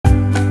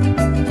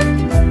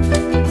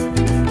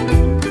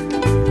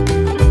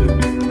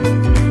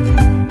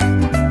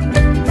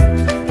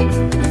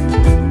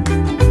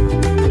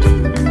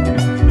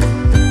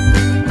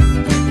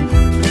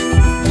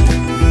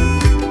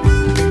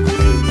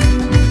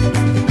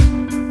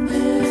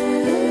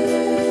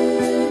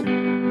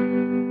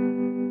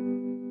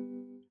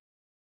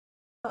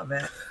out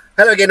of it.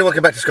 Hello again and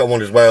welcome back to Scott and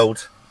Wanda's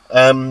World.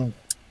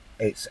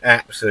 It's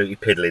absolutely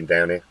piddling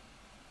down here.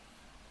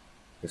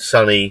 It's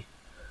sunny.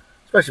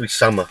 It's supposed to be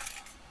summer.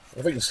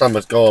 I think the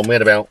summer's gone. We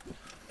had about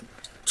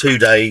 2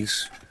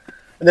 days.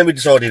 And then we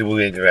decided we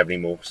weren't going to have any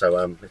more.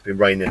 So it's been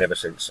raining ever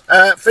since.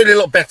 Feeling a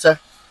lot better.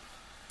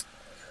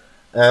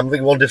 I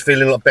think Wanda's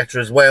feeling a lot better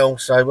as well.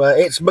 So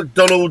it's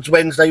McDonald's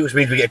Wednesday, which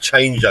means we get a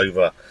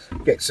changeover.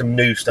 Get some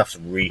new stuff,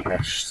 some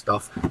rehash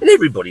stuff. And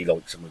everybody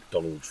likes a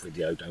McDonald's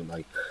video, don't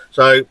they?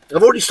 So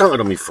I've already started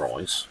on my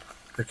fries.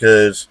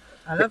 Because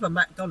I love a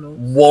McDonald's.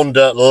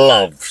 Wanda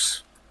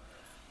loves.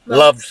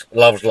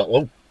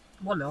 Well,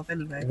 one of,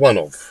 anyway. One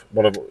of.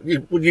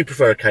 Would you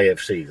prefer a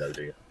KFC, though,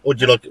 do you? Or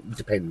do you like it?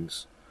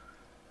 Depends.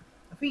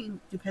 I think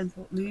it depends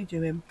what mood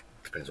you're in.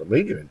 Depends what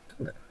mood you're in,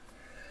 doesn't it?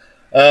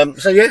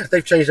 So yeah,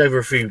 they've changed over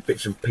a few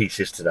bits and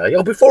pieces today.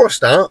 Oh, before I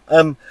start,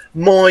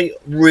 my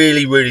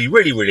really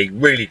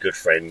good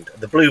friend,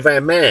 the Blue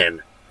Van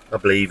Man, I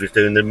believe, is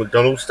doing the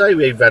McDonald's Day.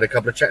 We've had a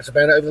couple of chats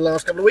about it over the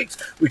last couple of weeks.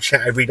 We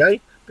chat every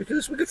day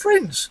because we're good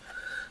friends.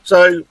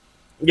 So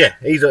yeah,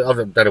 I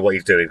don't know what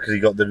he's doing because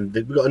we've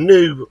got a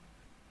new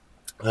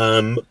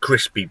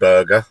crispy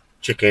burger,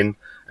 chicken,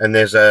 and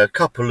there's a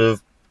couple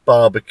of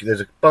barbecue. There's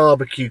a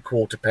barbecue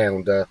quarter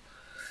pounder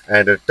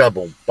and a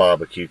double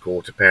barbecue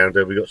quarter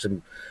pounder. We've got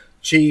some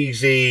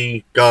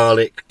cheesy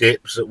garlic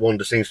dips that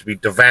Wanda seems to be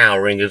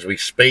devouring as we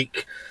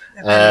speak.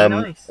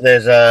 Nice.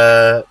 There's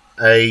a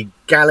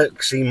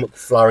Galaxy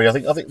McFlurry.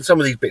 I think some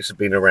of these bits have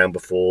been around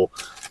before.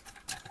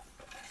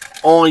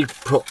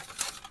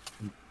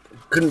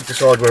 Couldn't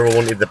decide whether I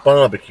wanted the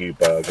barbecue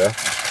burger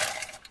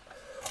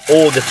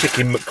or the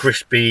chicken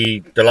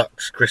McCrispy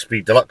Deluxe,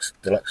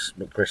 Deluxe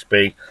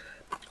McCrispy.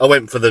 I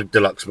went for the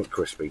Deluxe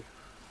McCrispy.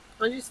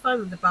 I just find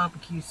with the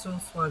barbecue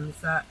sauce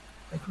ones that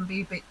they can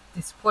be a bit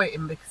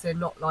disappointing because they're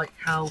not like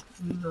how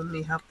you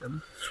normally have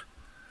them.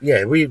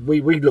 Yeah, we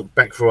looked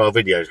back through our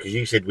videos because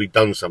you said we'd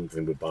done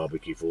something with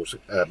barbecue sauce,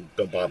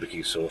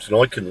 and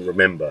I couldn't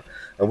remember.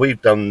 And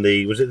we've done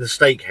was it the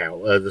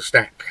steakhouse,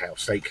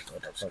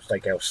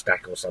 steakhouse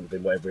stack or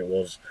something, whatever it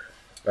was.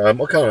 I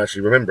can't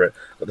actually remember it.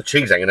 Got the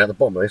cheese hanging out the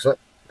bottom of this. Look.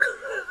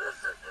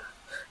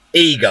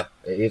 It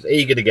is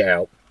eager to get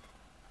out.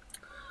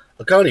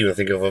 I can't even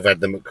think if I've had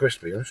the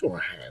McCrispy. I'm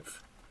sure I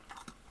have.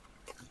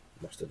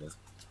 Must have done.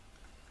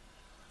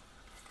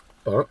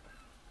 But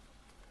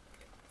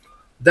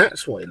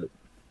that's what it looks.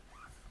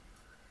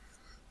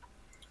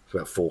 It's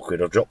about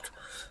 £4 I've dropped.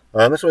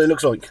 That's what it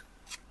looks like.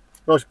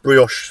 Nice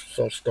brioche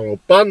style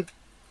bun.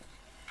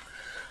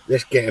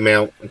 Let's get them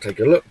out and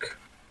take a look.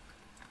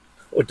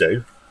 What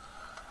I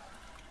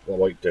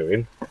like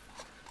doing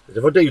is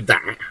if I do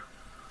that,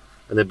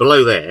 and then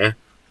below there,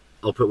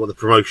 I'll put what the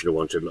promotional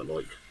one should look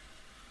like.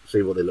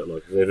 See what they look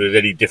like, if there's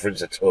any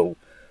difference at all.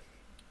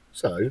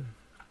 So,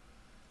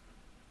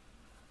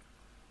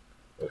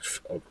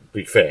 I'll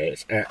be fair,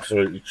 it's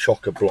absolutely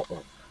chock-a-block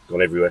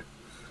gone everywhere.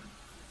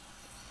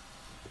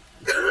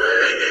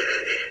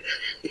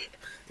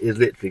 It's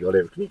literally gone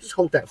everywhere. Can you just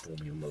hold that for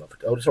me, my love?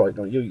 Oh, it's alright,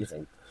 no, you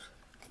think.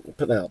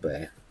 Put that up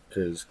there,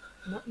 because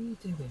what are you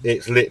doing?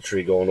 It's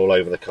literally gone all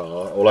over the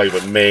car, all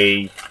over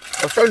me.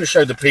 I was trying to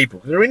show the people,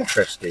 because they're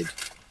interested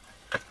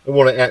in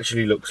what it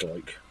actually looks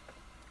like.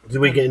 Do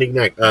we get any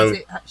nag? Does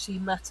it actually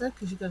matter?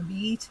 Because you're going to be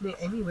eating it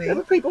anyway. Yeah,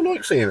 but people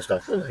like seeing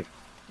stuff, don't they?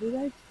 Do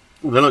they?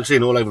 Well, they like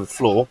seeing it all over the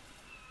floor.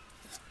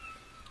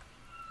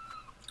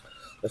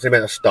 That's the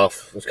amount of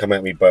stuff that's come out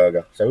of my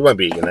burger. So we won't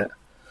be eating that.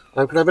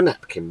 Can I have a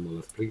napkin, my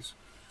love, please?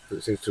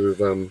 It seems to have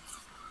gone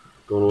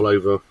all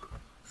over.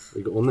 What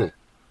you got on there?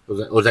 Or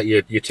was that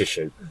your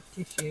tissue?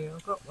 Tissue,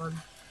 I've got one.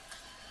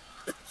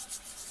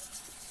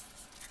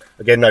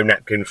 Again, no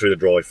napkin through the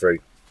drive-through.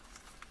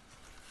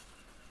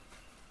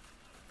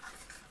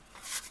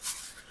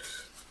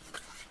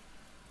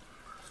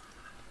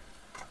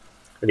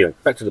 Anyway,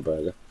 back to the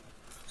burger.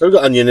 So we've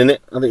got onion in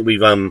it. I think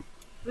we've Looks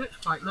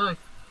quite nice.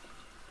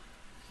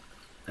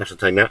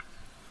 ascertained that.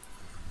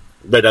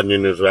 Red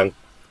onion as well.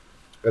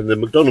 And the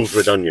McDonald's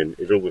red onion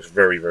is always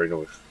very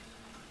nice.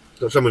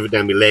 Got some of it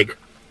down my leg.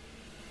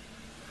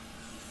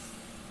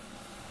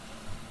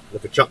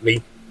 Like a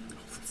chutney.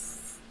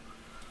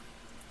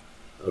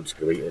 I'm just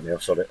going to eat it now,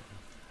 sod it.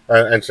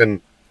 And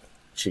some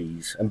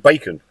cheese and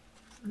bacon.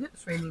 It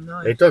looks really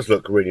nice. It does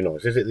look really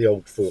nice. Is it the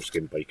old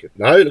foreskin bacon?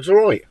 No, it looks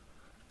alright.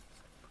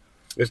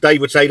 As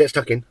Dave would say, let's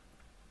tuck in.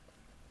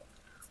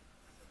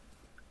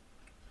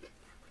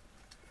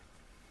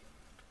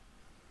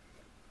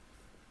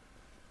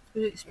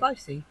 Is it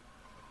spicy?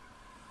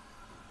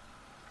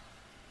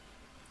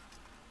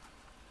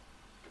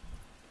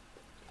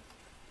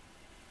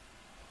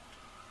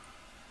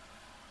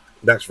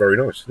 That's very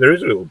nice. There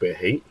is a little bit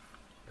of heat,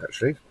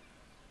 actually.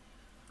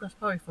 That's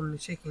probably from the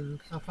chicken,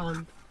 because I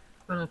found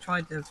when I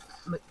tried the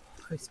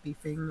McCrispy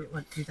thing,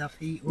 it did have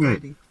heat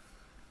already.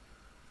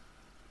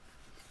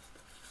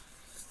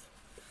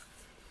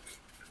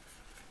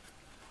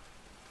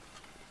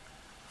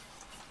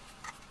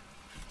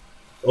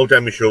 All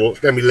down my shorts,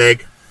 down my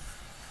leg.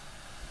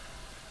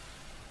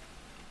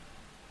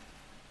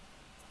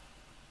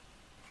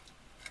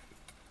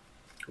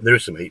 There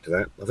is some heat to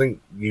that. I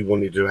think you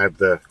wanted to have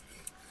the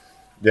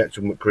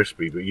actual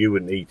McCrispy, but you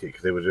wouldn't eat it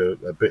because there was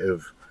a bit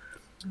of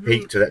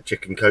heat to that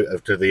chicken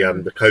coat to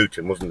the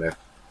coating, wasn't there?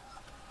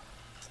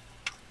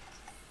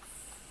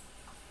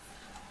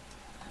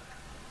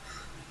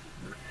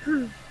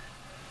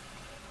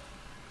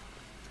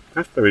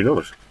 That's very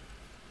nice.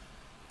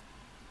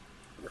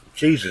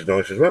 Cheese is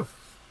nice as well.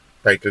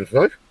 Bacon's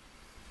nice.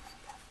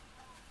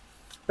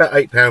 About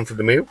 £8 for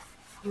the meal.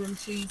 You want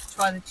to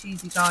try the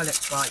cheesy garlic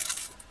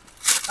bites?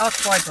 I've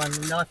tried one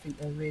and I think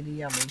they're really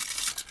yummy.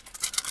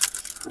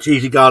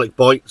 Cheesy garlic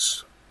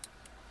bites.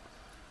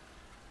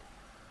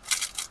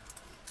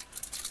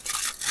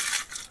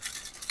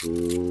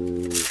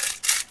 Ooh.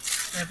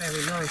 They're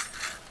very nice.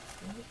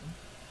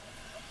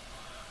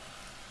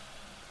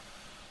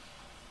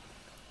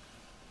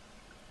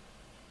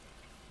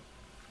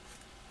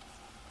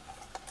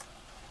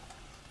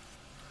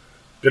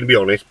 Going to be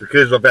honest,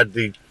 because I've had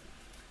the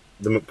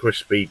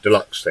McCrispy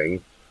Deluxe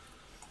thing,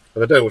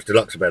 and I don't know what's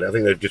deluxe about it. I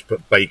think they've just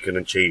put bacon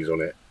and cheese on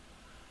it.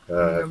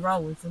 The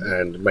rolls,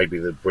 and maybe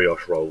the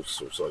brioche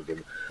rolls or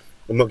something.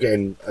 I'm not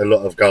getting a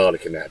lot of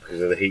garlic in that because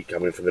of the heat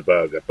coming from the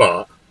burger.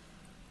 But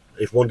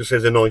if Wanda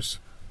says they're nice,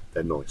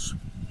 they're nice.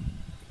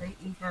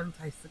 You can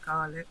taste the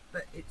garlic,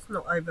 but it's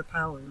not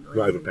overpowering.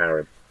 Not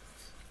overpowering.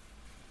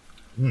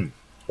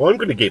 Well, I'm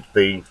going to give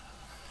the...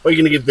 What are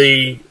you going to give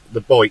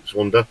the bites,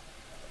 Wanda?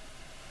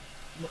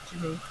 What do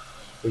you mean?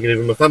 We're going to give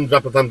them a thumbs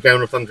up, a thumbs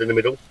down, a thumbs in the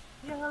middle.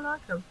 Yeah, I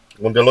like them.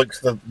 Wanda likes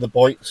the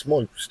bites.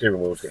 My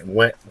steering wheel's getting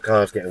wet. My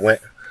car's getting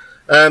wet.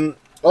 I'm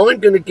going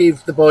to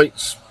give the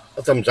bites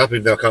a thumbs up,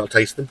 even though I can't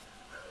taste them.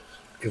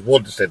 Because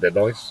Wanda said they're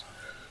nice.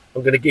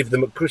 I'm going to give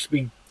them a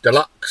McCrispy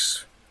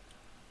Deluxe.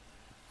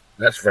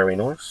 That's very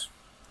nice.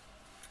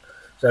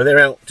 So they're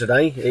out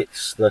today.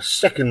 It's the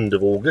 2nd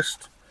of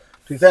August,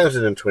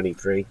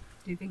 2023.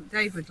 Do you think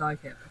Dave would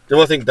like it?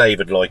 Do I think Dave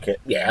would like it?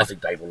 Yeah, I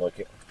think Dave will like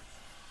it.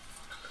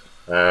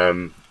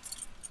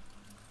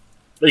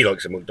 He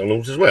likes a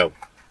McDonald's as well.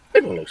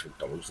 Everyone likes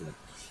McDonald's, doesn't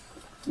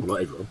they?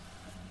 Not everyone.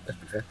 Let's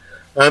be fair.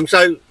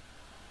 So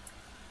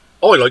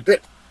I liked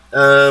it.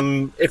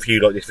 If you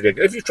like this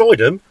video, if you've tried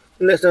them,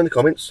 then let us know in the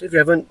comments. If you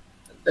haven't,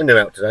 then they're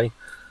out today.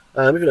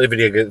 If you like the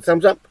video, give it a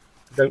thumbs up.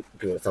 Don't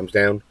give it a thumbs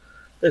down.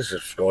 There's a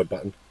subscribe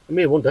button. And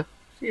me and Wanda,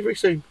 see you very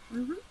soon.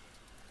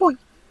 Bye.